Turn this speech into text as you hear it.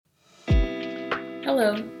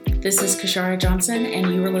Hello, this is Kashara Johnson,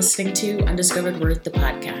 and you are listening to Undiscovered Worth, the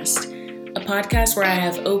podcast. A podcast where I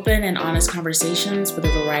have open and honest conversations with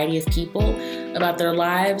a variety of people about their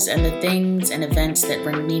lives and the things and events that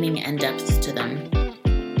bring meaning and depth to them.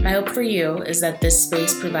 My hope for you is that this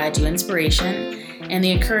space provides you inspiration and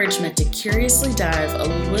the encouragement to curiously dive a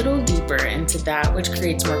little deeper into that which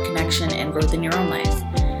creates more connection and growth in your own life.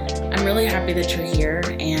 I'm really happy that you're here,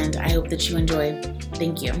 and I hope that you enjoy.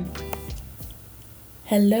 Thank you.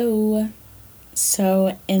 Hello.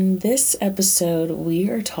 So in this episode, we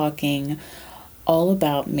are talking all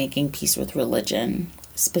about making peace with religion,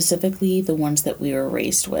 specifically the ones that we were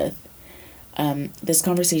raised with. This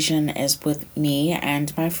conversation is with me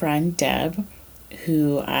and my friend Deb,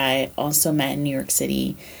 who I also met in New York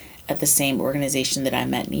City at the same organization that I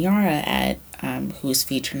met Niara at, who's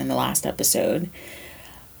featured in the last episode.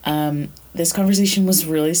 This conversation was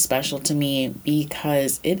really special to me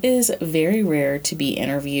because it is very rare to be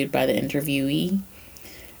interviewed by the interviewee.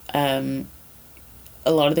 A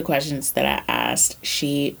lot of the questions that I asked,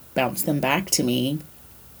 she bounced them back to me,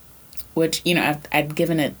 which, I'd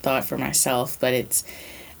given it thought for myself, but it's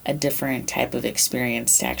a different type of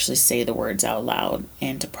experience to actually say the words out loud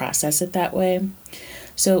and to process it that way.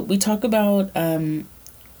 So we talk about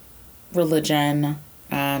religion.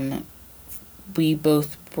 We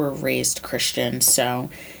both were raised Christian, so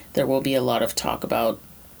there will be a lot of talk about,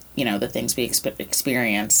 the things we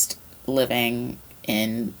experienced living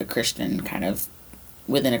in a Christian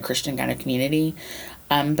within a Christian kind of community.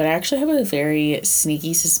 But I actually have a very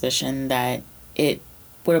sneaky suspicion that it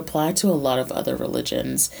would apply to a lot of other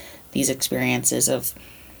religions, these experiences of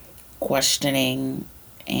questioning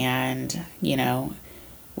and,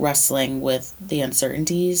 wrestling with the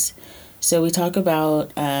uncertainties. So we talk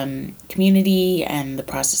about community and the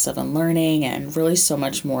process of unlearning and really so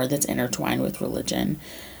much more that's intertwined with religion.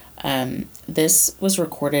 This was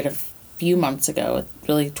recorded a few months ago,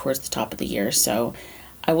 really towards the top of the year. So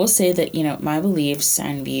I will say that, my beliefs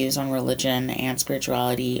and views on religion and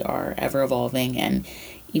spirituality are ever evolving. And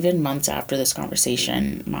even months after this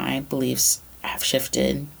conversation, my beliefs have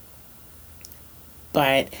shifted.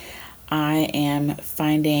 But I am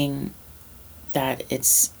finding that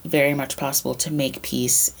it's very much possible to make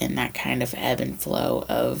peace in that kind of ebb and flow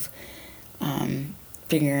of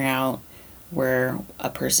figuring out where a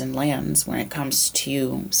person lands when it comes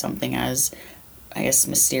to something as, I guess,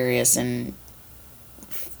 mysterious and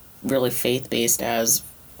really faith-based as,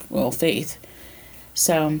 faith.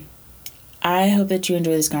 So I hope that you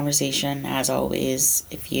enjoy this conversation. As always,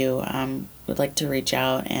 if you would like to reach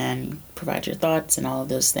out and provide your thoughts and all of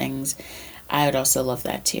those things, I would also love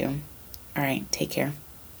that too. All right, take care.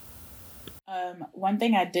 One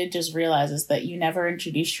thing I did just realize is that you never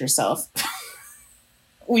introduced yourself.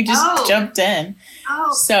 We just jumped in.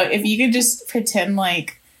 So if you could just pretend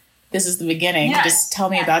like this is the beginning, just tell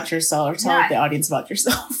me about yourself or tell the audience about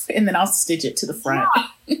yourself, and then I'll stitch it to the front. Hi,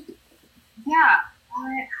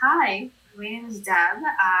 my name is Deb.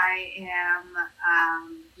 I am,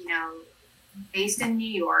 based in New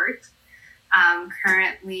York.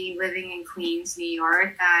 Currently living in Queens, New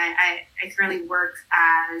York. I currently work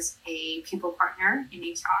as a people partner in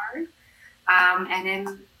HR. And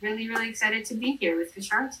I'm really, really excited to be here with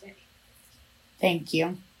Kashara today. Thank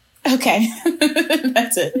you. Okay.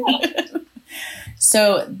 That's it.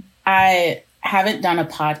 So I haven't done a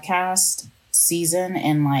podcast season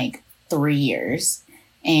in 3 years.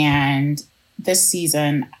 And this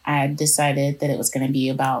season I decided that it was going to be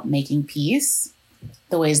about making peace,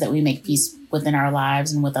 the ways that we make peace within our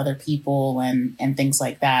lives and with other people and things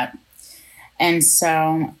like that. And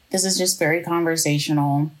so this is just very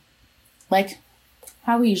conversational, like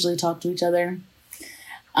how we usually talk to each other.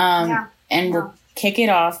 We'll kick it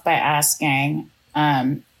off by asking,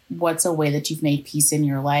 what's a way that you've made peace in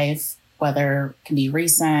your life, whether it can be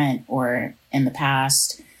recent or in the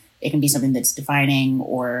past. It can be something that's defining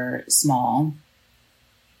or small.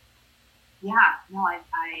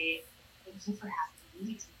 I thank you for having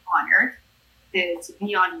me. It's an honor to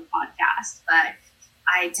be on your podcast, but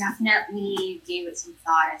I definitely gave it some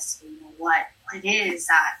thought as to what it is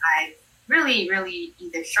that I really, really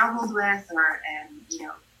either struggled with or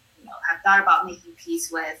have thought about making peace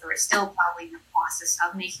with, or still probably in the process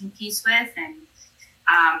of making peace with. And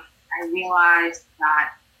I realized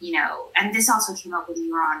that and this also came up when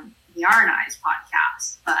you were on the Niara and I's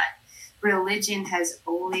podcast, but religion has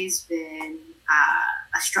always been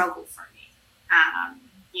a struggle for me.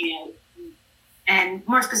 And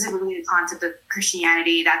more specifically, the concept of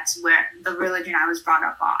Christianity, that's where the religion I was brought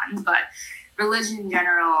up on. But religion in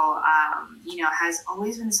general, has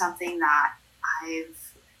always been something that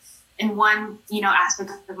I've in one,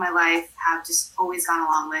 aspect of my life have just always gone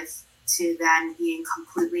along with, to then being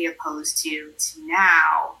completely opposed to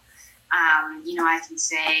now. I can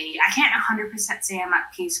say, I can't 100% say I'm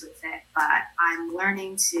at peace with it, but I'm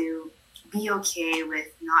learning to be okay with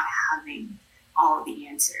not having all of the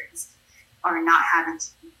answers, or not having to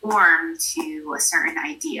conform to a certain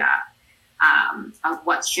idea of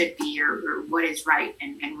what should be, or what is right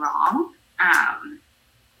and wrong.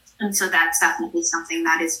 And so that's definitely something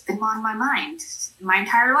that has been on my mind my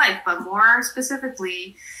entire life, but more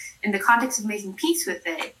specifically in the context of making peace with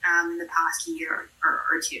it in the past year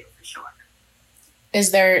or two, for sure.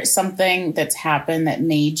 Is there something that's happened that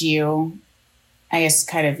made you, I guess,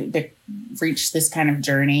 kind of reach this kind of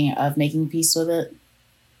journey of making peace with it?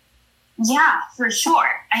 Yeah, for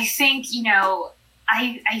sure. I think,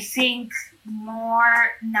 I think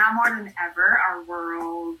now more than ever, our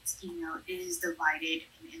world, is divided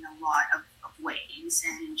in a lot of ways,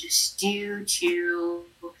 and just due to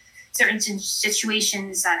certain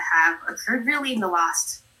situations that have occurred really in the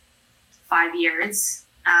last 5 years,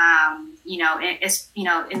 in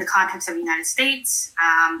the context of the United States,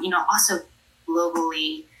 also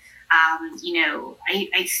globally,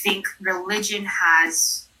 I think religion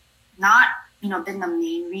has not, been the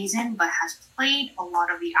main reason, but has played a lot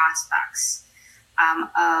of the aspects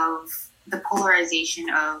of the polarization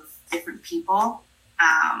of different people.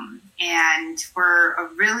 And for a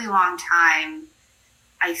really long time,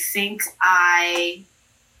 I think I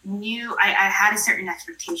knew I had a certain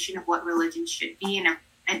expectation of what religion should be.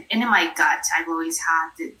 And in my gut, I've always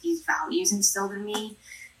had these values instilled in me.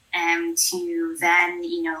 And to then,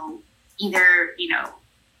 either,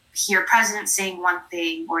 hear presidents saying one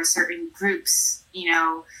thing, or certain groups,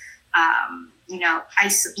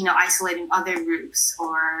 isolating other groups,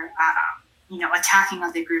 or, attacking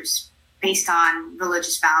other groups based on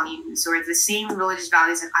religious values, or the same religious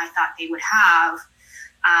values that I thought they would have,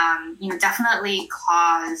 definitely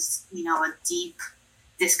caused, a deep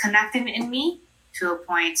disconnect in me, to a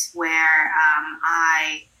point where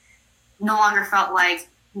I no longer felt like,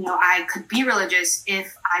 I could be religious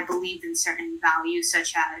if I believed in certain values,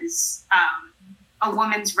 such as a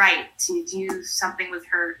woman's right to do something with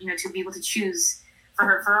her, to be able to choose for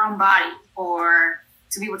her own body, or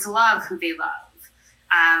to be able to love who they love,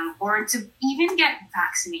 or to even get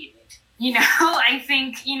vaccinated. I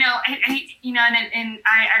think, and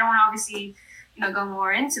I don't want to obviously, go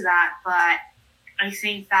more into that, but I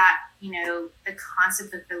think that, the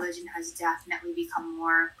concept of religion has definitely become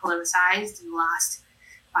more politicized in the last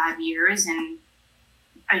 5 years. And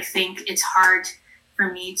I think it's hard for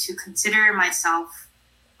me to consider myself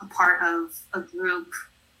a part of a group,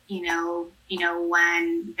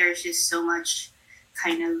 when there's just so much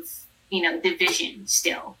kind of, division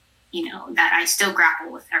still, that I still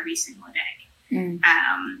grapple with every single day. Mm.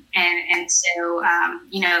 So,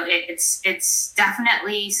 it's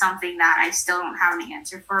definitely something that I still don't have an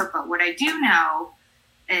answer for. But what I do know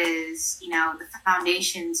is, the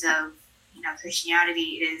foundations of,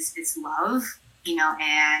 Christianity is love,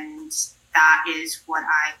 and that is what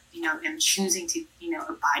I, am choosing to,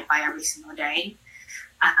 abide by every single day.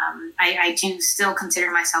 I do still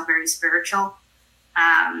consider myself very spiritual.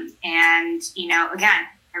 And, again,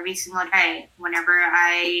 every single day, whenever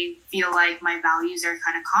I feel like my values are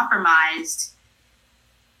kind of compromised,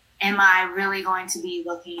 am I really going to be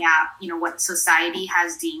looking at, what society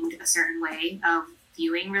has deemed a certain way of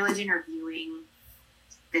viewing religion, or viewing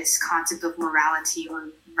this concept of morality or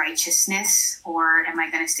righteousness? Or am I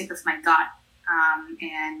going to stick with my gut,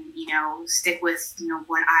 and, stick with,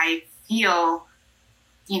 what I feel,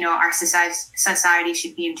 our society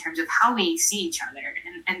should be in terms of how we see each other.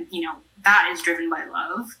 And that is driven by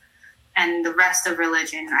love. And the rest of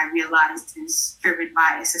religion, I realized, is driven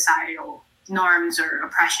by societal norms or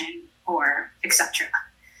oppression, or etc.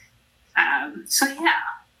 So, yeah.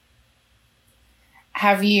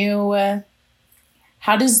 Have you,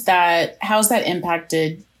 how's that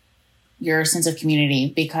impacted your sense of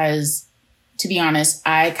community? Because, to be honest,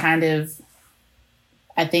 I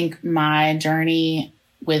think my journey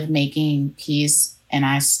with making peace, and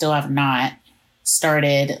I still have not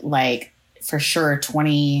started, for sure,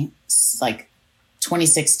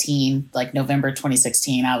 2016, November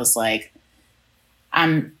 2016. I was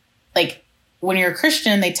I'm when you're a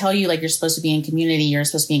Christian, they tell you you're supposed to be in community,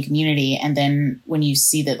 and then when you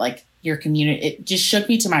see that your community, it just shook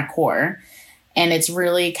me to my core. And it's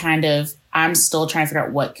really I'm still trying to figure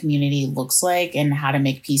out what community looks like, and how to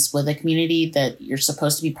make peace with a community that you're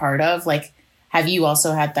supposed to be part of. Have you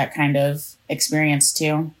also had that kind of experience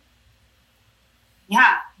too?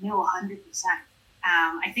 Yeah, no, 100%.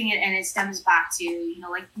 I think it stems back to,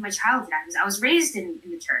 like my childhood. I was raised in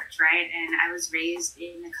the church, right? And I was raised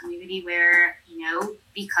in a community where,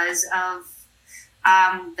 because of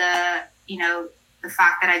the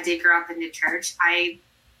fact that I did grow up in the church, I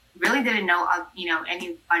really didn't know of,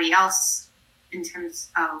 anybody else in terms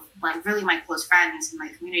of like really my close friends in my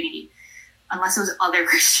community, unless it was other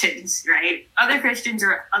Christians, right? Other Christians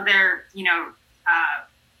or other,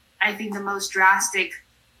 I think the most drastic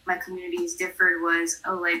my communities differed was,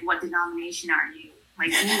 oh, like, what denomination are you?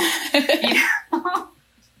 Like,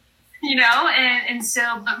 and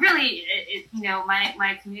so, but really,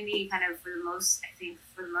 my community kind of, for the most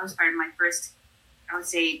part, my first, I would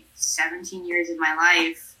say 17 years of my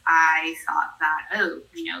life, I thought that,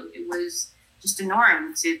 it was just a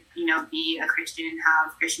norm to, be a Christian and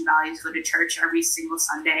have Christian values, go to church every single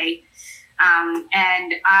Sunday.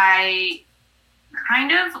 And I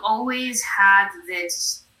kind of always had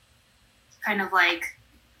this kind of like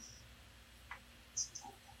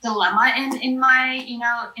dilemma in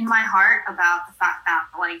my heart about the fact that,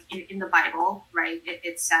 like, in the Bible, right,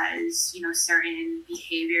 it says, certain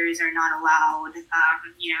behaviors are not allowed,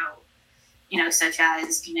 such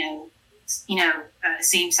as,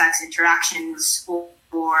 same-sex interactions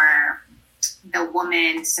or the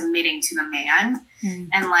woman submitting to the man.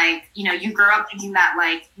 And like, you grow up thinking that,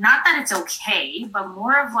 like, not that it's okay, but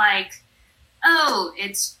more of like, oh,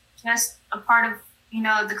 it's just a part of,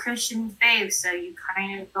 the Christian faith, so you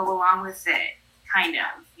kind of go along with it, kind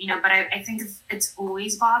of, but I think it's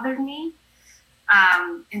always bothered me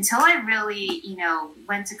until I really,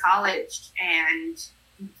 went to college and,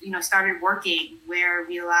 started working, where I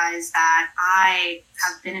realized that I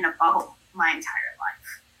have been in a bubble my entire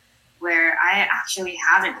life, where I actually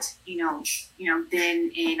haven't,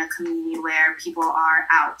 been in a community where people are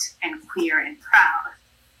out and queer and proud,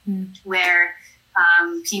 where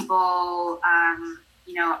people,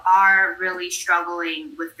 are really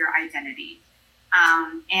struggling with their identity,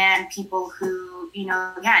 and people who,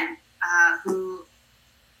 again, who,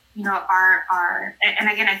 are, and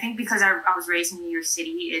again, I think because I was raised in New York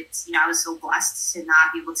City, it's, I was so blessed to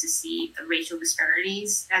not be able to see the racial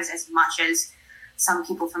disparities as much as some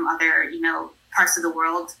people from other, parts of the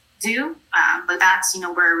world do. But that's,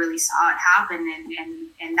 where I really saw it happen.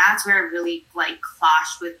 And that's where it really, like,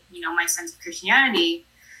 clashed with, my sense of Christianity,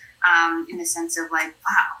 in the sense of, like,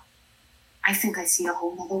 wow, I think I see a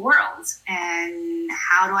whole other world. And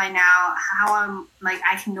how I'm like,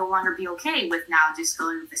 I can no longer be okay with now just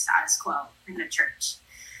going with the status quo in the church.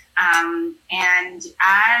 And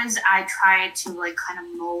as I tried to, like, kind of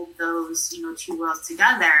mold those, two worlds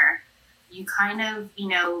together, you kind of,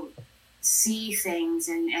 see things,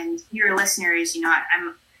 and your listeners,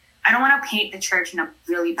 I don't want to paint the church in a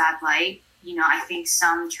really bad light. I think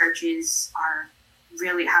some churches have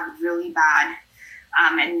really bad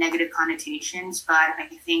and negative connotations, but I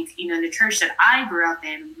think, the church that I grew up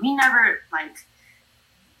in, we never, like,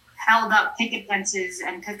 held up picket fences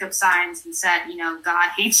and pickup signs and said, God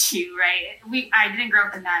hates you, right? I didn't grow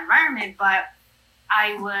up in that environment, but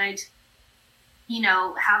I would,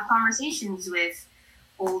 have conversations with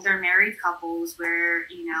older married couples where,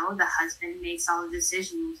 the husband makes all the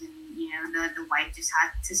decisions and, the wife just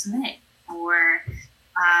had to submit, or,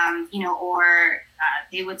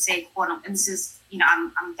 they would say, quote, and this is,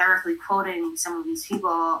 I'm directly quoting some of these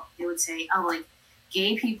people, they would say, oh, like,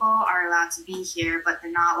 gay people are allowed to be here, but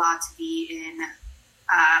they're not allowed to be in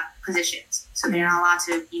positions. So they're not allowed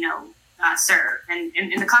to, serve. And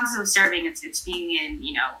in the concept of serving, it's being in,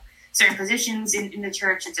 certain positions in the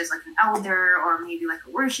church, such as like an elder or maybe like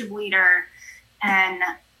a worship leader. And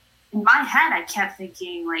in my head, I kept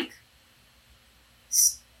thinking, like,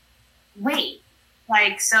 wait,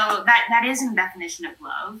 like, so that isn't the definition of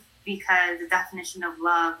love, because the definition of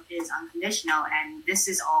love is unconditional, and this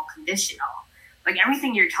is all conditional. Like,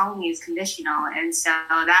 everything you're telling me is conditional. And so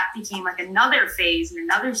that became like another phase and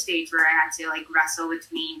another stage where I had to, like, wrestle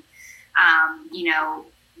between,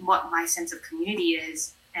 what my sense of community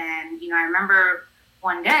is. And, I remember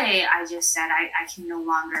one day I just said, I can no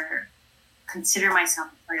longer consider myself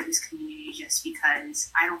a part of this community, just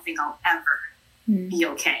because I don't think I'll ever be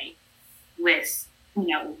okay with,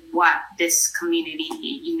 what this community,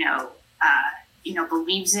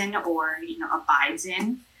 believes in or, abides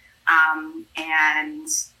in. And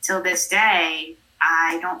till this day,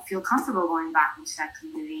 I don't feel comfortable going back into that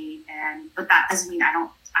community. But that doesn't mean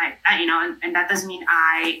and that doesn't mean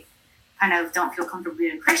I kind of don't feel comfortable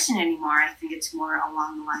being a Christian anymore. I think it's more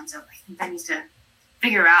along the lines of, I think I need to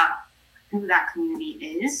figure out who that community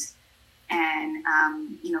is, and,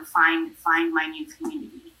 find my new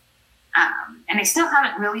community. And I still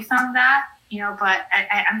haven't really found that. but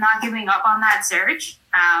I'm not giving up on that search.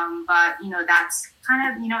 But that's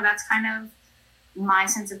kind of my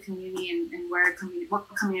sense of community and what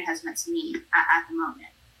community has meant to me at the moment.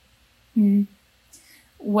 Mm.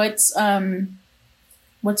 What's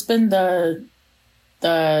been the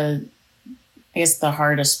I guess the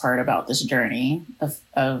hardest part about this journey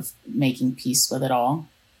of making peace with it all?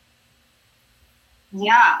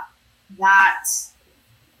 Yeah, that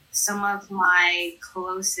some of my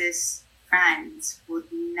closest friends would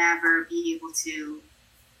never be able to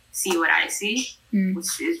see what I see,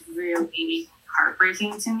 which is really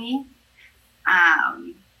heartbreaking to me.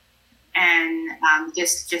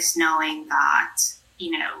 Just knowing that,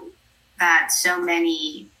 that so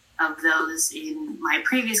many of those in my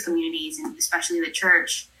previous communities, and especially the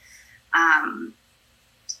church,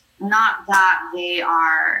 not that they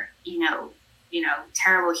are,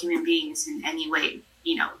 terrible human beings in any way,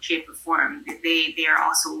 shape or form. They are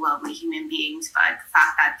also lovely human beings, but the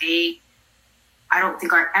fact that I don't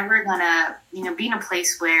think are ever gonna, be in a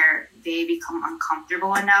place where they become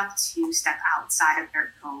uncomfortable enough to step outside of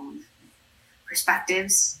their own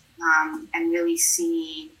perspectives, and really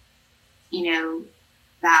see,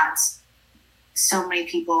 that so many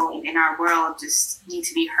people in our world just need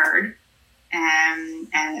to be heard, and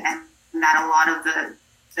that a lot of the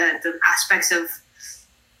aspects of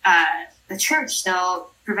the church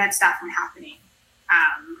still prevents that from happening.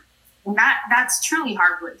 And that's truly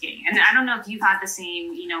heartbreaking. And I don't know if you've had the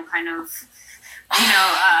same, kind of,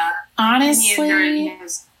 honestly,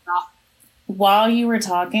 while you were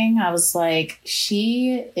talking, I was like,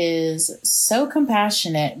 she is so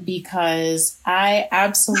compassionate, because I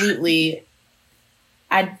absolutely,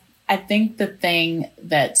 I think the thing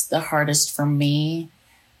that's the hardest for me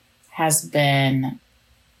has been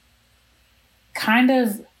kind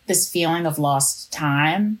of this feeling of lost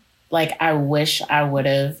time. Like, I wish I would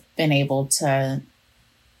have been able to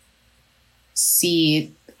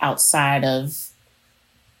see outside of,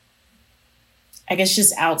 I guess,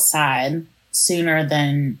 just outside sooner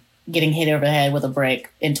than getting hit over the head with a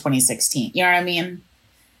brick in 2016. You know what I mean?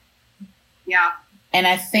 Yeah. And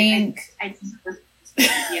I think,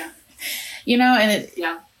 yeah.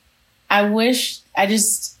 Yeah. I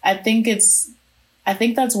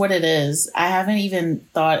think that's what it is. I haven't even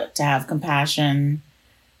thought to have compassion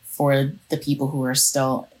for the people who are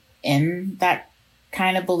still in that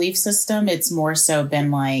kind of belief system. It's more so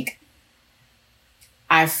been like,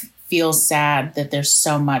 I feel sad that there's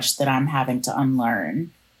so much that I'm having to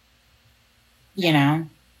unlearn, and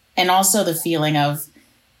also the feeling of,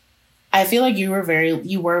 I feel like you were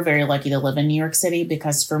very lucky to live in New York City,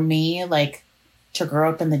 because for me, like, to grow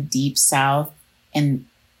up in the deep South and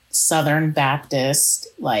Southern Baptist,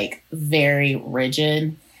 like, very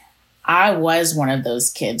rigid, I was one of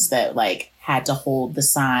those kids that, like, had to hold the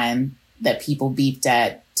sign that people beeped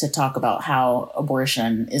at to talk about how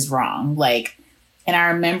abortion is wrong. Like, and I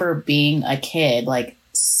remember being a kid, like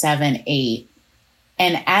 7, 8,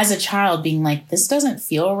 and as a child being like, this doesn't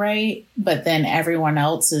feel right. But then everyone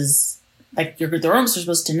else is like, the grown-ups are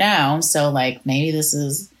supposed to know. So, like, maybe this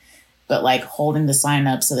is, but, like, holding the sign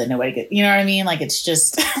up so that nobody gets, you know what I mean? Like, it's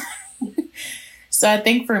just, so I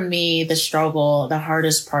think for me, the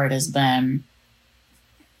hardest part has been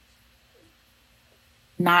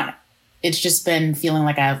it's just been feeling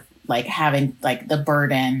like I've, like, having, like, the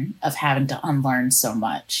burden of having to unlearn so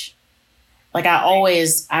much. Like,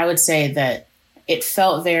 I would say that it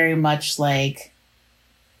felt very much like,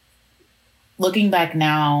 looking back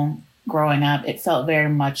now, growing up, it felt very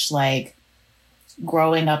much like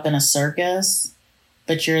growing up in a circus,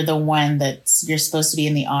 but you're the one you're supposed to be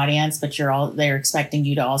in the audience, but they're expecting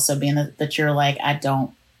you to also be but you're like, I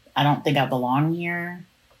don't think I belong here.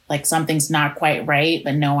 Like, something's not quite right,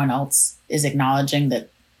 but no one else is acknowledging that.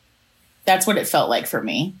 That's what it felt like for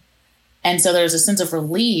me. And so there's a sense of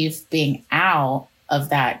relief being out of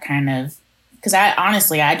that kind of, because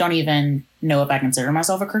I don't even know if I consider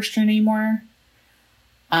myself a Christian anymore.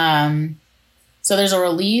 So there's a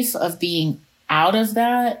relief of being out of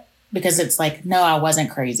that, because it's like, no, I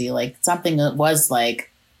wasn't crazy. Like, something that was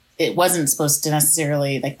like, it wasn't supposed to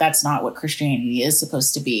necessarily, like, that's not what Christianity is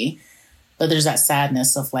supposed to be. But there's that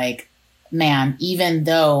sadness of, like, man, even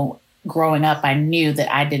though growing up, I knew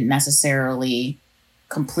that I didn't necessarily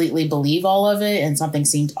completely believe all of it and something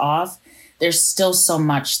seemed off, there's still so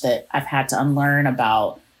much that I've had to unlearn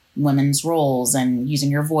about women's roles and using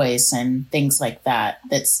your voice and things like that,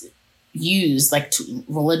 that's used, like,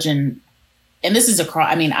 religion. And this is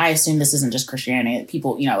I assume this isn't just Christianity,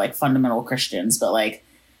 people, like, fundamental Christians, but, like,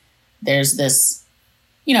 there's this,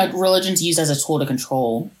 religion's used as a tool to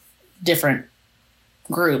control different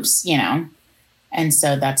groups, And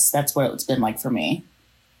so that's what it's been like for me.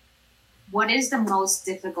 What is the most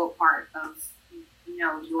difficult part of,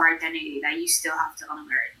 your identity that you still have to unlearn?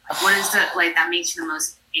 Like, what is the, like, that makes you the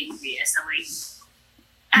most angriest?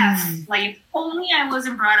 Like, if only I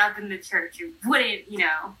wasn't brought up in the church, it wouldn't,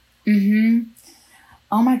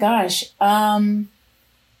 Oh my gosh.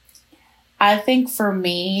 I think for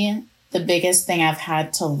me, the biggest thing I've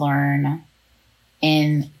had to learn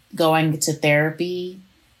in going to therapy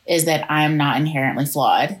is that I am not inherently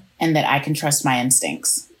flawed and that I can trust my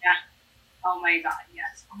instincts. Yeah. Oh my God.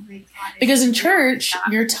 Yes. Oh my God. Because in church,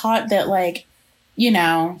 you're taught that, like, you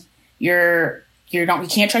can't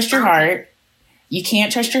trust your heart. You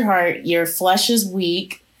can't trust your heart. Your flesh is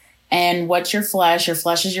weak. And what's your flesh? Your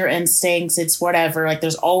flesh is your instincts. It's whatever. Like,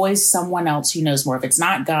 there's always someone else who knows more. If it's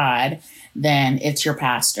not God, then it's your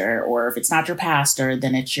pastor. Or if it's not your pastor,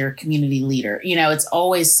 then it's your community leader. It's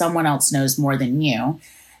always someone else knows more than you.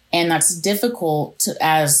 And that's difficult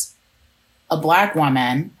as a Black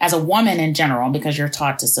woman, as a woman in general, because you're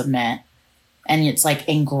taught to submit. And it's like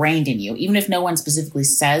ingrained in you. Even if no one specifically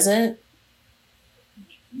says it,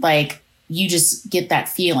 like, you just get that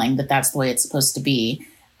feeling that that's the way it's supposed to be.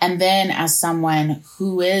 And then as someone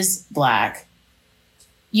who is Black,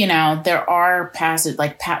 there are passages,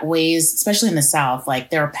 like ways, especially in the South, like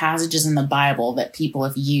there are passages in the Bible that people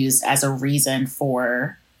have used as a reason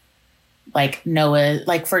for, like, Noah,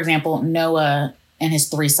 like, for example, Noah and his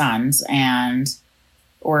 3 sons, and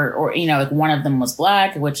or like one of them was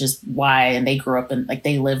Black, which is why, and they grew up in, like,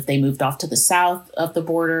 they moved off to the south of the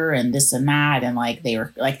border and this and that, and like they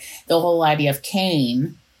were, like, the whole idea of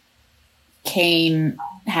Cain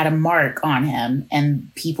had a mark on him,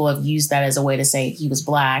 and people have used that as a way to say he was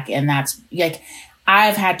Black. And that's, like,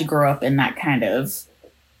 I've had to grow up in that kind of,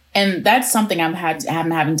 and that's something I'm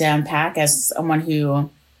having to unpack as someone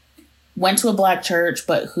who went to a Black church,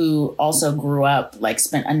 but who also grew up, like,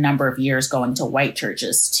 spent a number of years going to white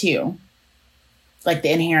churches too. Like,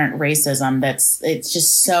 the inherent racism, it's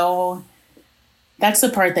just so, that's the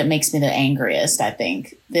part that makes me the angriest, I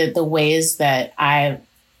think. The ways that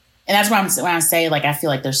and that's when I say, like, I feel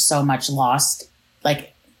like there's so much lost,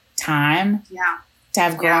 like, time to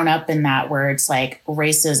have grown up in that, where it's like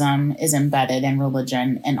racism is embedded in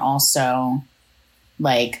religion, and also,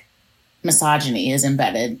 like, misogyny is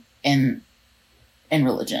embedded in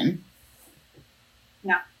religion.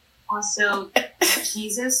 Yeah. Also,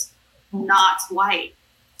 Jesus, not white.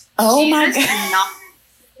 Oh my God. Jesus is not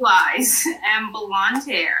wise and blonde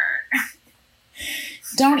hair.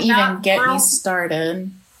 Don't even get me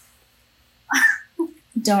started.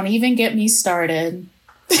 Don't even get me started.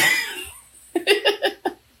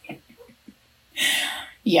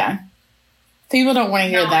 Yeah. People don't want to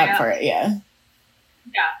hear that part. Yeah.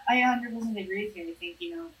 Yeah, I 100% agree with you. I think,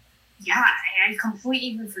 I completely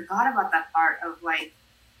even forgot about that part of, like,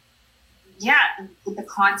 the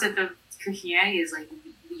concept of Christianity is, like,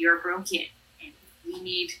 we are broken, and we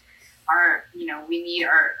need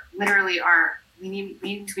we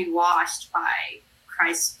need to be washed by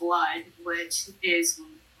Christ's blood, which is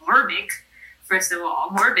morbid, first of all,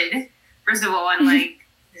 and, like,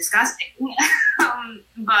 disgusting.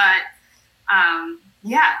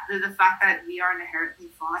 The fact that we are inherently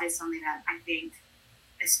flawed is something that I think,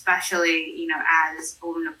 especially, as a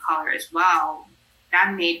woman of color as well,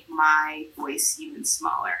 that made my voice even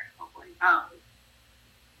smaller. Of,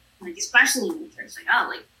 like, especially in the church,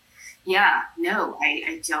 I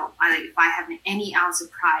don't. If I have any ounce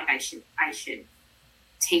of pride, I should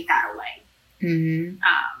take that away. Mm-hmm.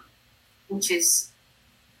 Which is,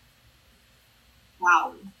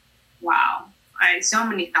 wow. So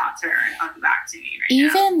many thoughts are coming back to me right now.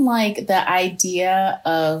 Even, like, the idea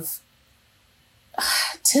of,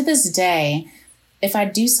 to this day, if I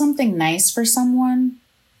do something nice for someone,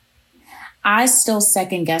 I still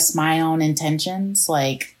second guess my own intentions.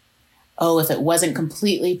 Like, oh, if it wasn't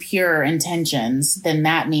completely pure intentions, then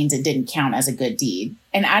that means it didn't count as a good deed.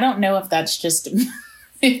 And I don't know if that's just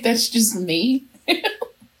me.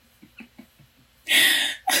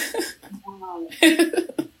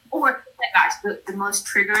 Or, gosh, the most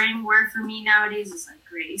triggering word for me nowadays is, like,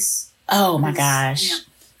 grace. Oh my gosh.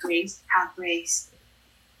 Grace, have grace.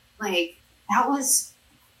 Like, that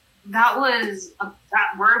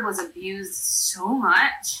word was abused so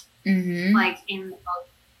much. Mm-hmm. Like, in the most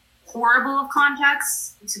horrible of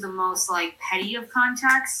contexts to the most, like, petty of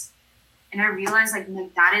contexts. And I realized, like,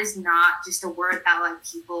 that is not just a word that, like,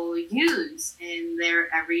 people use in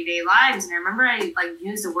their everyday lives. And I remember I, like,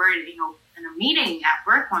 used the word, in a meeting at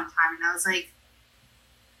work one time, and I was like,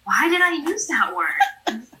 why did I use that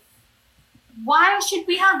word? Why should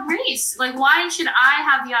we have grace? Like, why should I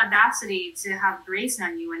have the audacity to have grace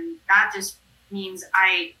on you? And that just means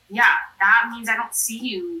that means I don't see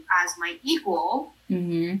you as my equal,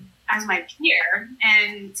 as my peer.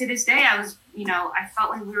 And to this day, I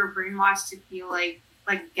felt like we were brainwashed to feel like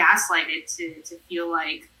gaslighted to feel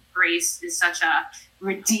like grace is such a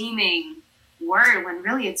redeeming word when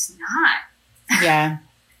really it's not.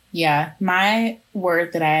 Yeah. My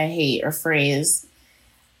word that I hate or phrase,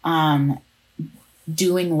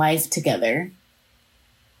 doing life together.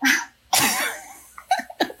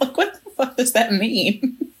 What the fuck does that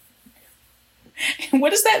mean? What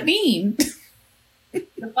does that mean?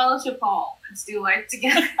 The fellowship hall. Let's do life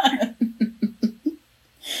together.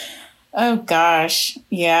 Oh gosh.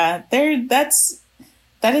 Yeah.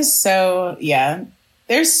 That is so, yeah.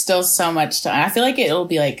 There's still so much to, I feel like it'll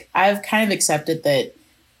be like, I've kind of accepted that.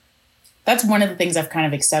 That's one of the things I've kind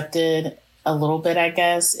of accepted a little bit, I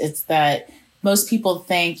guess. It's that most people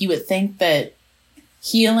you would think that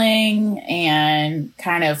healing and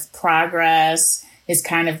kind of progress is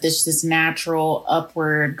kind of this natural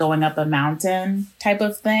upward going up a mountain type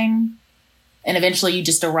of thing. And eventually you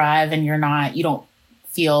just arrive and you don't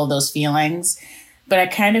feel those feelings. But I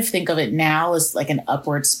kind of think of it now as like an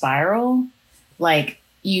upward spiral. Like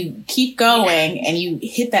you keep going and you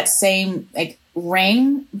hit that same like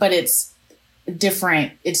ring, but it's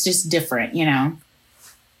different. It's just different, you know?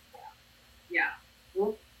 Yeah.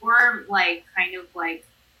 We're like kind of like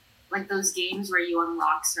those games where you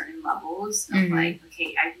unlock certain levels of like,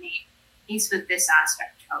 okay, I've made peace with this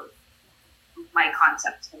aspect of my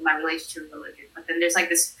concept of my relationship with religion. But then there's like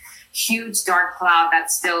this huge dark cloud that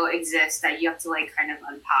still exists that you have to like kind of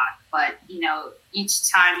unpack. But, each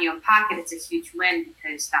time you unpack it, it's a huge win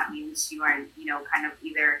because that means you are, kind of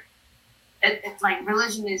either it's like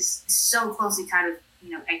religion is so closely kind of,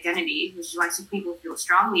 identity, which is why some people feel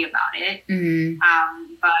strongly about it.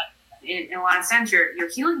 But in a lot of sense, you're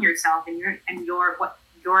healing yourself and your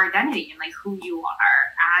identity and like who you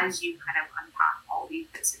are as you kind of unpack all these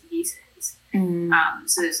bits and pieces.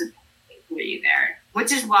 So there's a for you there,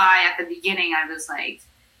 which is why at the beginning I was like,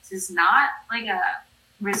 this is not like a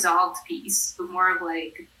resolved piece, but more of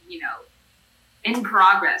like, in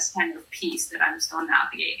progress kind of piece that I'm still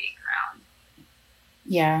navigating around.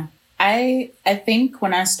 Yeah. I think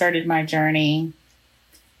when I started my journey,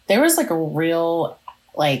 there was like a real,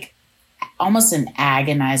 like almost an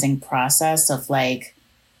agonizing process of like,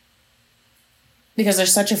 because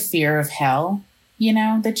there's such a fear of hell,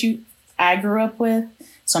 that I grew up with.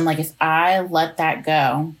 So I'm like, if I let that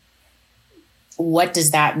go, what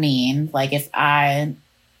does that mean? Like if I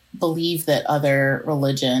believe that other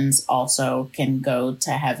religions also can go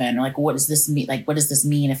to heaven, like what does this mean? Like, what does this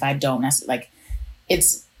mean if I don't necessarily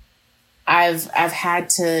I've had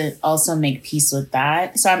to also make peace with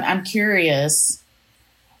that. So I'm curious,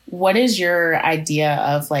 what is your idea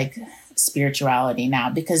of like spirituality now?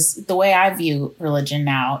 Because the way I view religion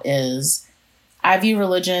now is I view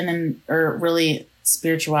religion or really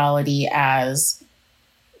spirituality as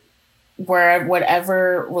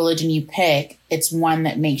whatever religion you pick, it's one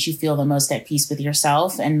that makes you feel the most at peace with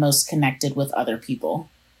yourself and most connected with other people.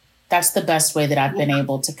 That's the best way that I've been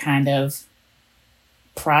able to kind of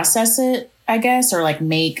process it, I guess, or like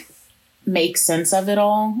make sense of it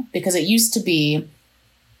all. Because it used to be,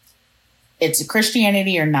 it's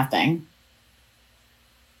Christianity or nothing.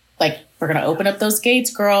 Like, we're going to open up those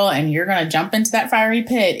gates, girl, and you're going to jump into that fiery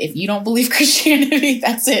pit. If you don't believe Christianity,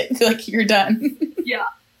 that's it. Like, you're done. Yeah.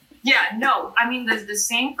 Yeah, no. I mean, the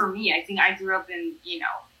same for me. I think I grew up in,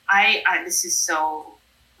 I this is so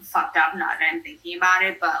fucked up now that I'm thinking about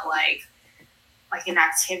it, but like an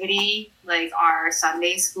activity like our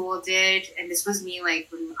Sunday school did, and this was me like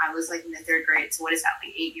when I was like in the third grade. So what is that,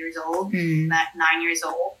 like 8 years old, 9 years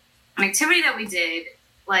old? An activity that we did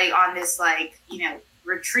like on this like,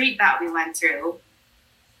 retreat that we went through,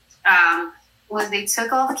 was they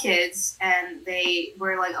took all the kids and they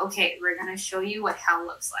were like, okay, we're going to show you what hell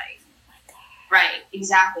looks like. Right,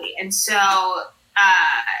 exactly. And so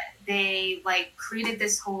they like created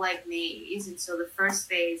this whole like maze. And so the first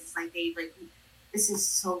phase is like this is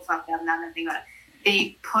so fucked up now that I think about it.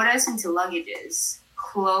 They put us into luggages,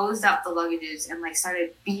 closed up the luggages, and like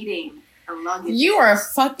started beating the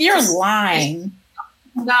luggages. You're lying.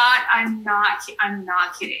 I'm not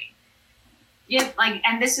kidding. Yeah, like,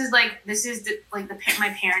 and this is my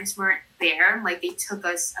parents weren't there. Like, they took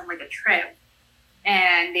us on like a trip,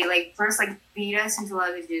 and they like first like beat us into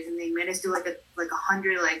luggages, and they made us do like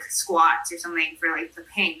 100 like squats or something for like the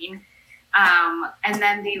pain. And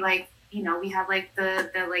then they like, we had like the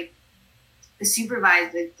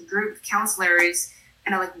supervisor, the group counselors,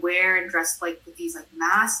 and I like wear and dress like with these like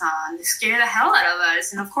masks on to scare the hell out of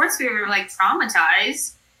us. And of course we were like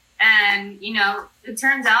traumatized. And, it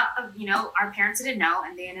turns out, our parents didn't know,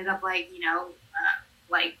 and they ended up like,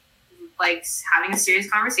 like having a serious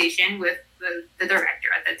conversation with the director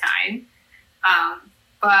at the time.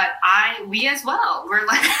 But we as well, we're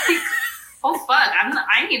like, oh fuck,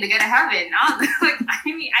 I need to get to heaven.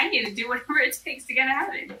 I need to do whatever it takes to get to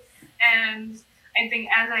heaven. And I think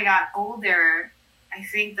as I got older, I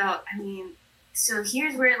think so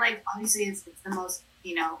here's where, like, obviously it's the most,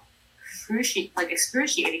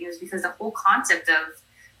 excruciating, is because the whole concept of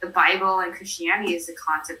the Bible and Christianity is the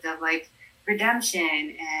concept of, like,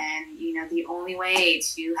 redemption, and, the only way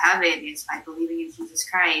to heaven is by believing in Jesus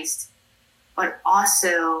Christ. But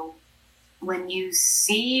also, when you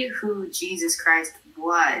see who Jesus Christ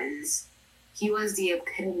was, he was the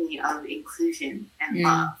epitome of inclusion and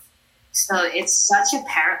love. So it's such a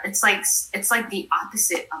it's like the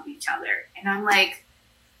opposite of each other. And I'm like,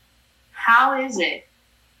 how is it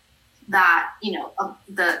that,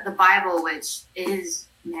 the Bible, which is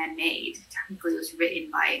man-made, technically was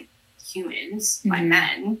written by humans, by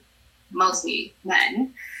men, mostly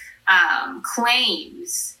men,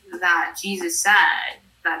 claims that Jesus said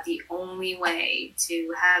that the only way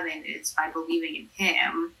to heaven is by believing in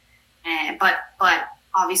him. But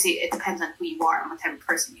obviously it depends on who you are and what type of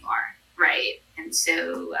person you are, right? And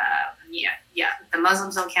so, the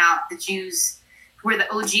Muslims don't count. The Jews, who are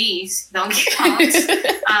the OGs, don't count.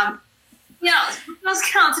 Those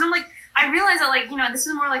counts. And I'm like, I realize that, like, this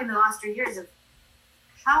is more like in the last 3 years of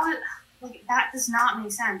how that does not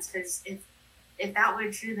make sense, because if that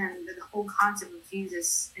were true, then the whole concept of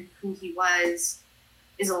Jesus and who he was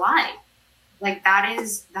is a lie. Like, that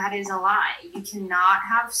is a lie. You cannot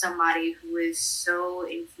have somebody who is so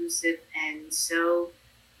inclusive and so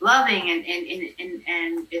loving, and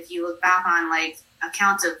if you look back on, like,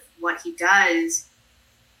 accounts of what he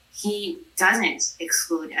doesn't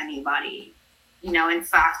exclude anybody. In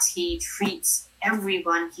fact, he treats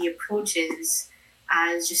everyone he approaches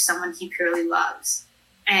as just someone he purely loves.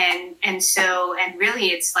 And really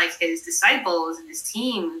it's like his disciples and his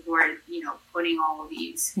team who are, putting all of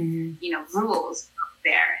these, rules up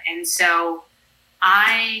there. And so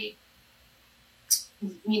I,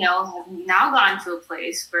 have now gotten to a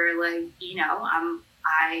place where, like,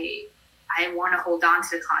 I want to hold on to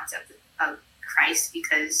the concept of Christ,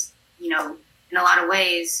 because, in a lot of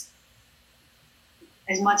ways,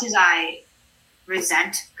 as much as I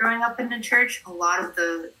resent growing up in the church, a lot of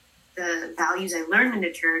the values I learned in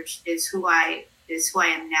the church is who I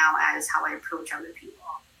am now, as how I approach other people,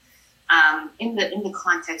 in the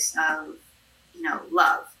context of,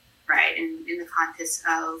 love, right? And in the context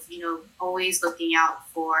of, always looking out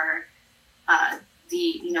for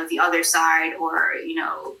the other side, or,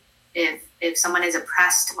 if someone is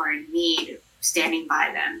oppressed or in need, standing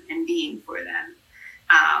by them and being for them.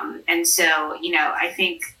 And so, I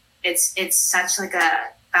think it's such like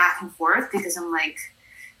a back and forth, because I'm like,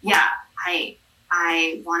 yeah, I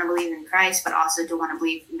want to believe in Christ, but also don't want to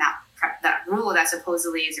believe in that rule that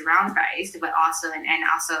supposedly is around Christ, but also, and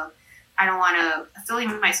also I don't want to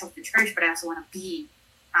affiliate myself with the church, but I also want to be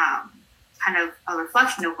kind of a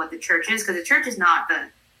reflection of what the church is, because the church is not the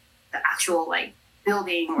actual, like,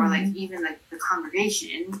 building, or like even like the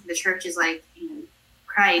congregation. The church is like,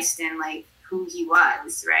 Christ and, like, who he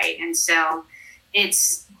was, right? And so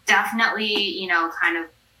it's definitely, kind of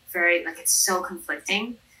very, like, it's so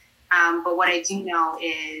conflicting. But what I do know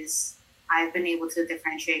is I've been able to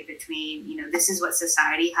differentiate between, this is what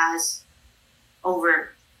society has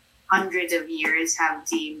over hundreds of years have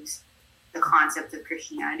deemed the concept of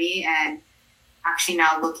Christianity, and actually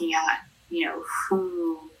now looking at,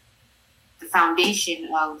 who the foundation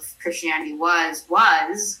of Christianity was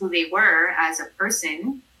who they were as a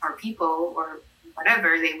person or people or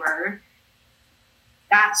whatever they were.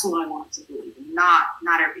 That's what I want to believe in,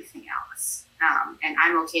 not everything else. And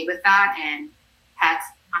I'm okay with that. And heck,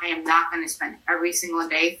 I am not going to spend every single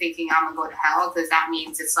day thinking I'm going to go to hell, because that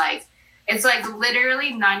means it's like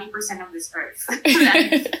literally 90% of this earth.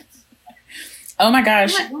 Oh my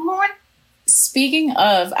gosh. Speaking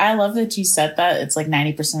of, I love that you said that it's like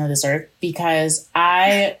 90% of this earth, because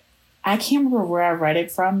I can't remember where I read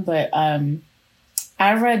it from, but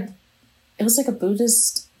I read, it was like a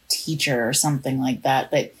Buddhist teacher or something like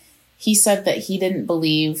that, but he said that he didn't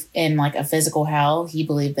believe in, like, a physical hell. He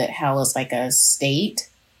believed that hell is like a state.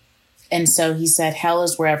 And so he said hell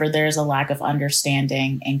is wherever there's a lack of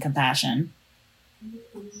understanding and compassion.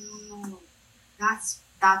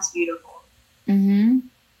 That's beautiful. Mm-hmm.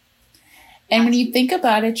 And when you think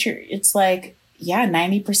about it, it's like, yeah,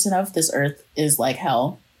 90% of this earth is like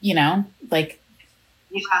hell, like.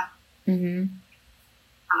 Yeah. Mm-hmm.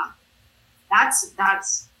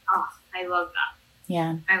 That's, I love that.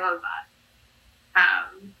 Yeah. I love that.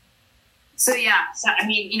 So yeah, so I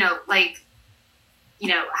mean,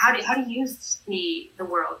 how do you see the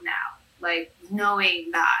world now? Like knowing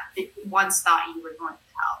that it once thought you were going to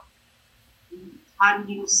hell. How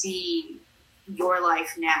do you see your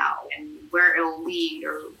life now and where it'll lead,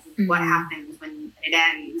 or what happens when it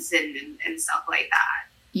ends and stuff like that?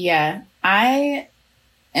 Yeah, I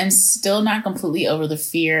am still not completely over the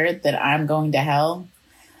fear that I'm going to hell.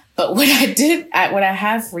 But what I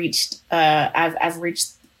have reached, I've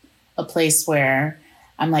reached a place where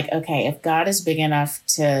I'm like, okay, if God is big enough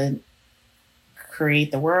to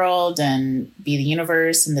create the world and be the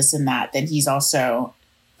universe and this and that, then he's also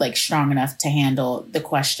like strong enough to handle the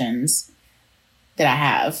questions that I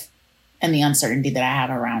have and the uncertainty that I have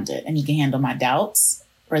around it. And he can handle my doubts,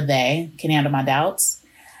 or they can handle my doubts.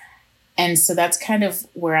 And so that's kind of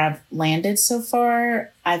where I've landed so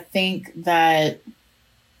far. I think that,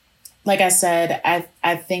 like I said,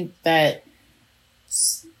 I think that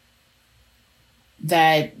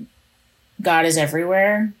God is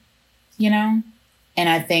everywhere, and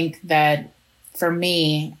I think that for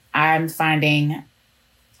me, I've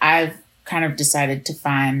kind of decided to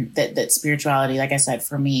find that spirituality, like I said,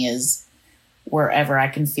 for me is wherever I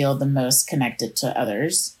can feel the most connected to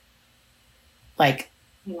others. Like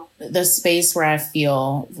the space where I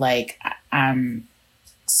feel like I'm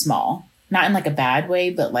small, not in like a bad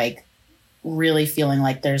way, but like really feeling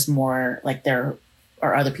like there's more, like there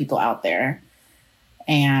are other people out there.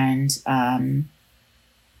 And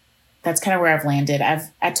that's kind of where I've landed.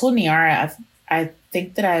 I told Niara, I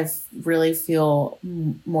think that I really feel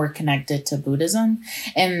more connected to Buddhism,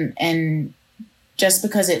 and just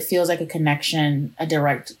because it feels like a connection, a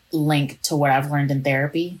direct link to what I've learned in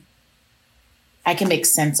therapy, I can make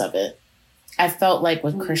sense of it. I felt like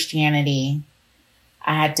with Christianity,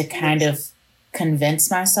 I had to kind of convince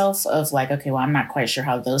myself of like, okay, well, I'm not quite sure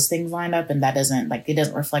how those things line up, and that it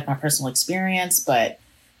doesn't reflect my personal experience, but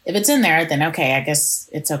if it's in there, then okay, I guess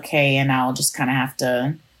it's okay, and I'll just kind of have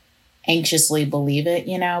to anxiously believe it,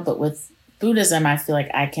 But with Buddhism, I feel like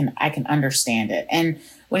I can understand it. And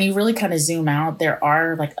when you really kind of zoom out, there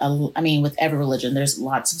are with every religion, there's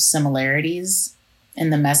lots of similarities in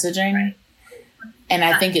the messaging. Right. And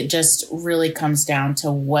I think it just really comes down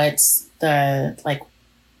to what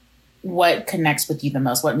connects with you the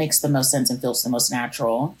most, what makes the most sense and feels the most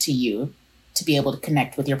natural to you to be able to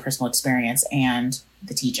connect with your personal experience and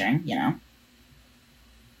the teaching,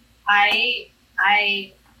 I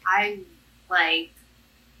like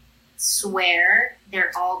swear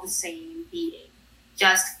they're all the same being.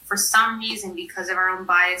 Just for some reason, because of our own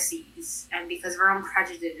biases and because of our own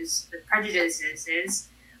prejudices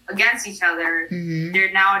against each other,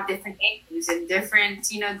 they're now different names and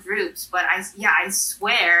different, groups. But I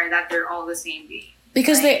swear that they're all the same being.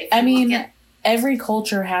 Because every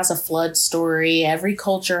culture has a flood story. Every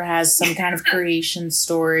culture has some kind of creation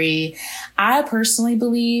story. I personally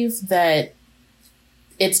believe that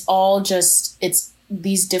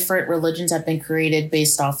these different religions have been created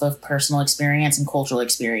based off of personal experience and cultural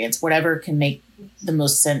experience. Whatever can make the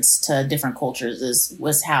most sense to different cultures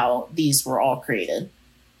was how these were all created.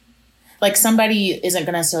 Like somebody isn't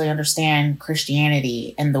going to necessarily understand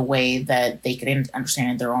Christianity in the way that they could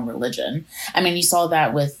understand their own religion. I mean, you saw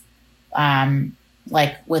that with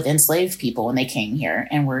enslaved people when they came here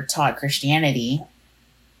and were taught Christianity.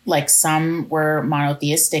 Like some were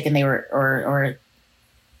monotheistic and they were, or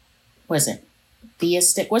was it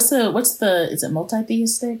theistic? Is it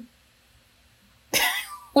multi-theistic?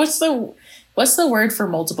 What's the word for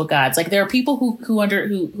multiple gods? Like there are people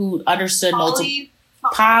who understood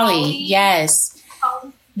poly. Yes.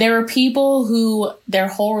 There were people who their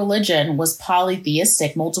whole religion was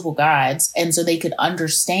polytheistic, multiple gods. And so they could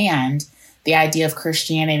understand the idea of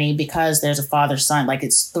Christianity because there's a father, son, like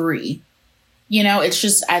it's three. It's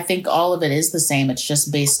just, I think all of it is the same. It's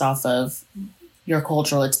just based off of your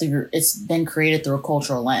cultural, it's been created through a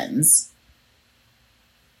cultural lens.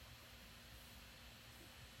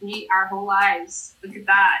 Our whole lives, look at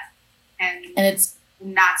that. And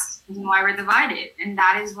that's why we're divided. And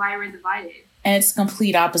that is why we're divided. And it's the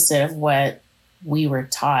complete opposite of what we were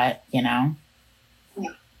taught, Yeah.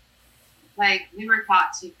 Like we were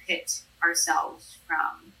taught to pit ourselves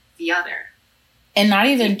from the other. And not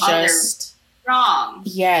even just wrong.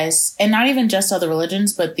 Yes. And not even just other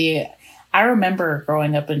religions, but I remember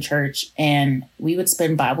growing up in church and we would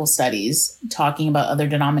spend Bible studies talking about other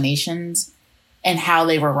denominations and how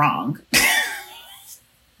they were wrong.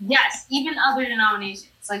 Yes, even other denominations.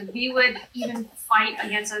 Like we would even fight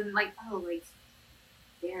against them, like, oh, like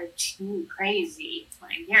they're too crazy.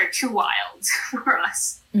 Like they're too wild for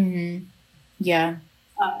us. Mm-hmm. Yeah.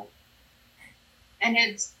 And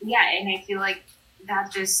it's, yeah, and I feel like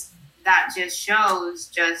that just shows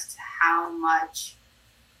just how much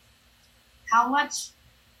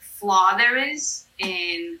flaw there is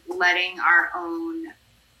in letting our own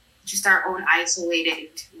isolated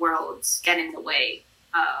worlds get in the way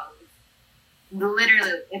of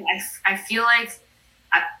literally. I feel like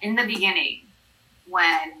in the beginning,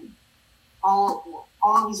 when all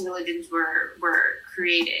of these religions were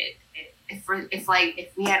created, if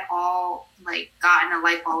we had all like gotten a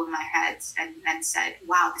light bulb in our heads and said,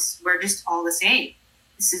 wow, we're just all the same.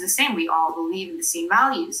 This is the same. We all believe in the same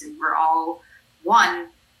values, and we're all one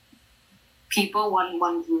people,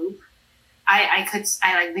 one group.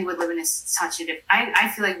 We would live in I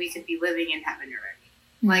feel like we could be living in heaven already.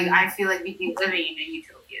 Like, I feel like we'd be living in a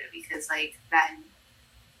utopia, because like then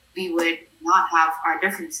we would not have our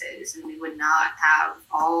differences, and we would not have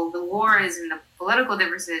all the wars and the political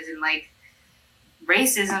differences and like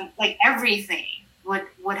racism, like everything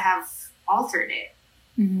would have altered it.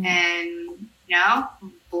 Mm-hmm. And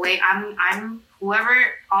I'm whoever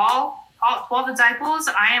all 12 disciples,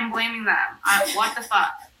 I am blaming them. What the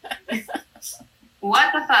fuck?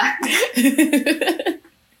 What the fuck?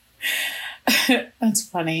 That's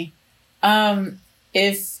funny.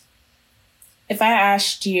 If I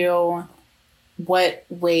asked you, what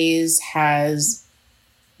ways has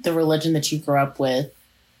the religion that you grew up with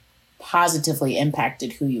positively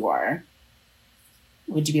impacted who you are,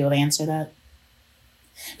 would you be able to answer that?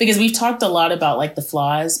 Because we've talked a lot about like the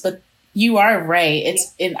flaws, but you are right.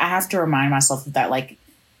 I have to remind myself of that. Like,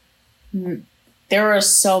 there are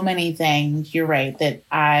so many things, you're right, that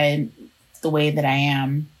the way that I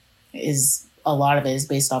am is, a lot of it is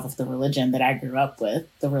based off of the religion that I grew up with,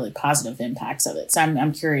 the really positive impacts of it. So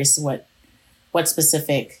I'm curious, what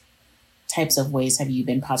specific types of ways have you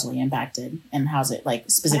been positively impacted, and how's it like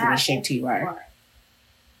specifically shaped who you are?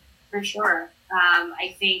 For sure.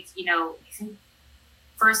 I think,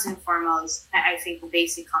 first and foremost, I think the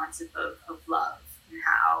basic concept of love, and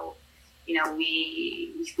how,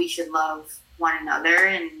 we should love one another,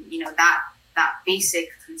 and, that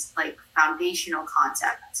basic, like, foundational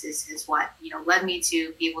concept is what, led me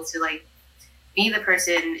to be able to, like, be the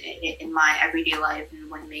person in my everyday life and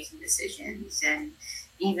when making decisions. And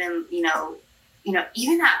even,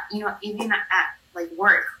 even at like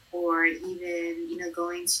work, or even,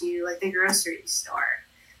 going to like the grocery store,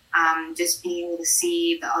 just being able to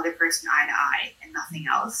see the other person eye to eye and nothing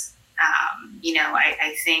else.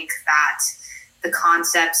 I think that the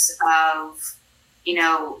concepts of,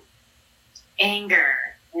 anger,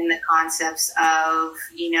 and the concepts of,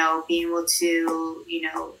 being able to,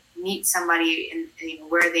 meet somebody in,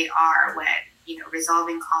 where they are when,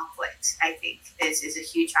 resolving conflict, I think is a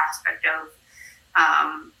huge aspect of,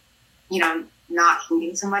 not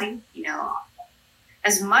hating somebody.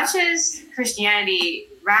 As much as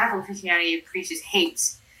radical Christianity preaches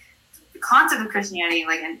hate, the concept of Christianity,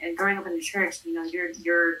 like, and growing up in the church,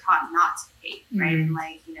 you're taught not to hate, right? Mm-hmm.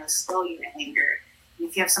 And like, slow your anger. And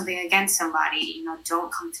if you have something against somebody,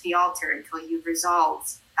 don't come to the altar until you've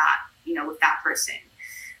resolved that, with that person.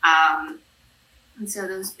 And so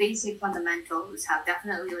those basic fundamentals have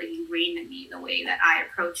definitely like ingrained in me the way that I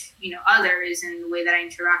approach, others, and the way that I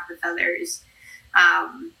interact with others.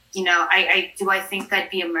 I think I'd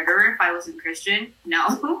be a murderer if I wasn't Christian?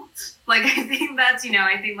 No. Like, I think that's,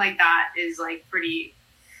 I think like that is like pretty,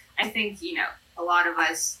 I think, a lot of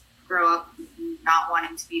us grow up not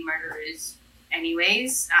wanting to be murderers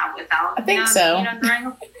anyways, without, I think so. Growing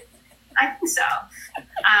up. I think so.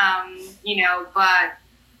 But,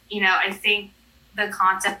 I think the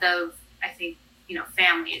concept of,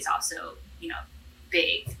 family is also,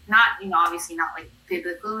 big. Not, obviously not like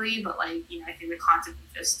biblically, but like, I think the concept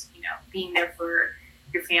of just, being there for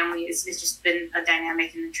your family is just been a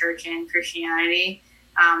dynamic in the church and Christianity.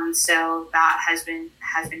 So that has been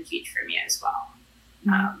huge for me as well.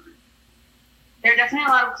 There are definitely a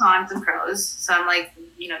lot of cons and pros. So I'm like,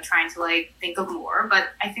 trying to like think of more, but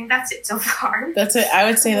I think that's it so far. That's it. I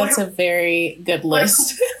would say that's a very good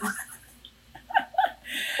list.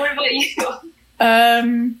 What about you?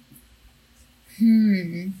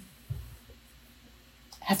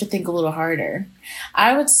 I have to think a little harder.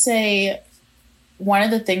 I would say one of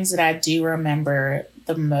the things that I do remember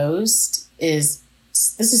the most is,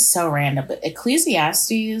 this is so random, but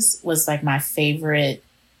Ecclesiastes was like my favorite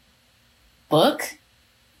book.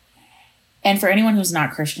 And for anyone who's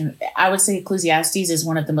not Christian, I would say Ecclesiastes is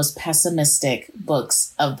one of the most pessimistic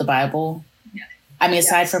books of the Bible. I mean,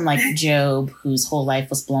 aside from like Job, whose whole life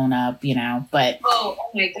was blown up, but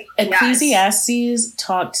Ecclesiastes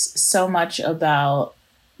talks so much about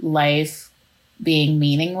life being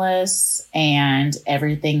meaningless and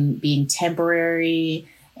everything being temporary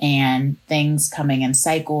and things coming in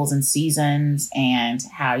cycles and seasons, and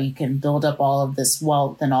how you can build up all of this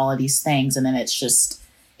wealth and all of these things, and then it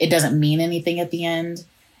doesn't mean anything at the end.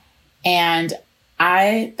 And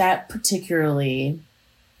that particularly,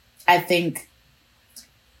 I think,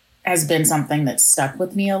 has been something that stuck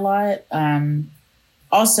with me a lot.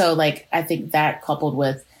 Also, like, I think that coupled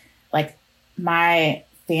with, like, my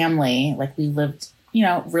family, like, we lived,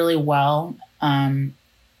 really well. But,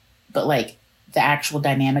 like, the actual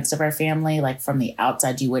dynamics of our family, like, from the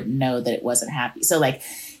outside, you wouldn't know that it wasn't happy. So, like,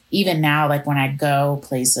 even now, like, when I go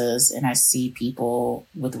places and I see people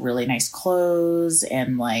with really nice clothes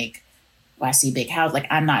and, like, I see big house, like,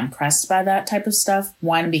 I'm not impressed by that type of stuff.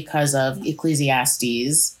 One, because of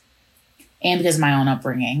Ecclesiastes, and because of my own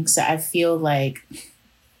upbringing. So I feel like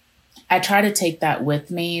I try to take that with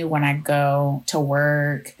me when I go to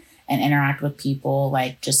work and interact with people.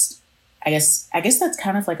 Like, just, I guess that's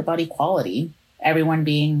kind of like about equality, everyone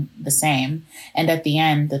being the same. And at the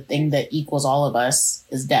end, the thing that equals all of us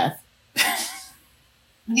is death.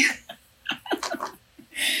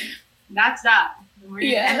 That's that. We're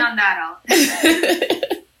going to end on that all.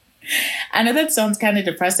 I know that sounds kind of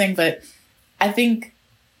depressing, but I think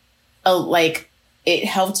like, it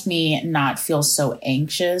helped me not feel so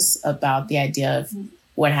anxious about the idea of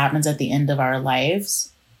what happens at the end of our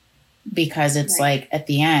lives, because it's like, at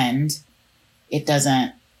the end, it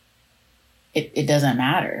doesn't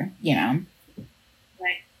matter,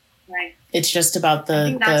 Right. It's just about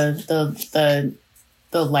the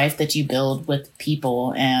life that you build with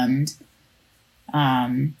people, and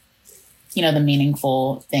the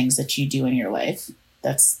meaningful things that you do in your life.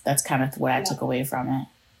 That's kind of what I took away from it.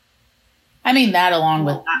 I mean, that along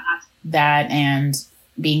with that and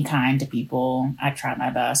being kind to people, I try my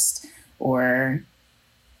best, or,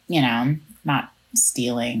 not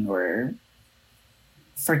stealing, or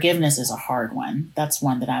forgiveness is a hard one. That's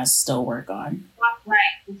one that I still work on. Right,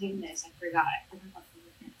 forgiveness. I forgot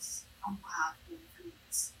forgiveness. Oh, wow,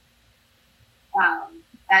 forgiveness.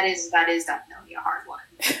 That is definitely a hard one.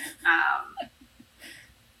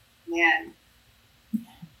 Man,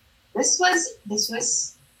 this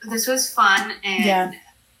was fun, and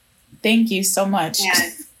thank you so much.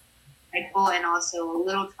 And grateful, and also a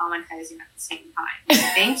little traumatizing at the same time.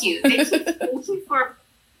 Thank you for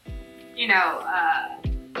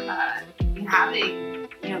having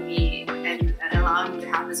me and allowing me to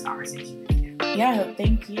have this conversation with you. Yeah,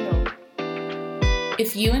 thank you.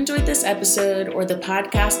 If you enjoyed this episode or the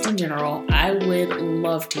podcast in general, I would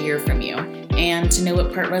love to hear from you and to know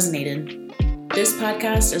what part resonated. This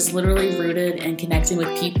podcast is literally rooted in connecting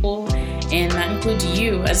with people, and that includes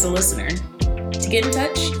you as a listener. To get in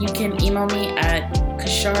touch, you can email me at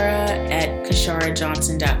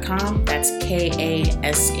kashara@kasharajohnson.com. That's KASHARA.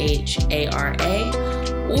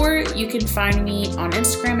 Or you can find me on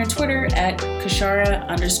Instagram and Twitter at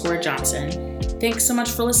Kashara_Johnson. Thanks so much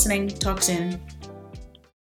for listening. Talk soon.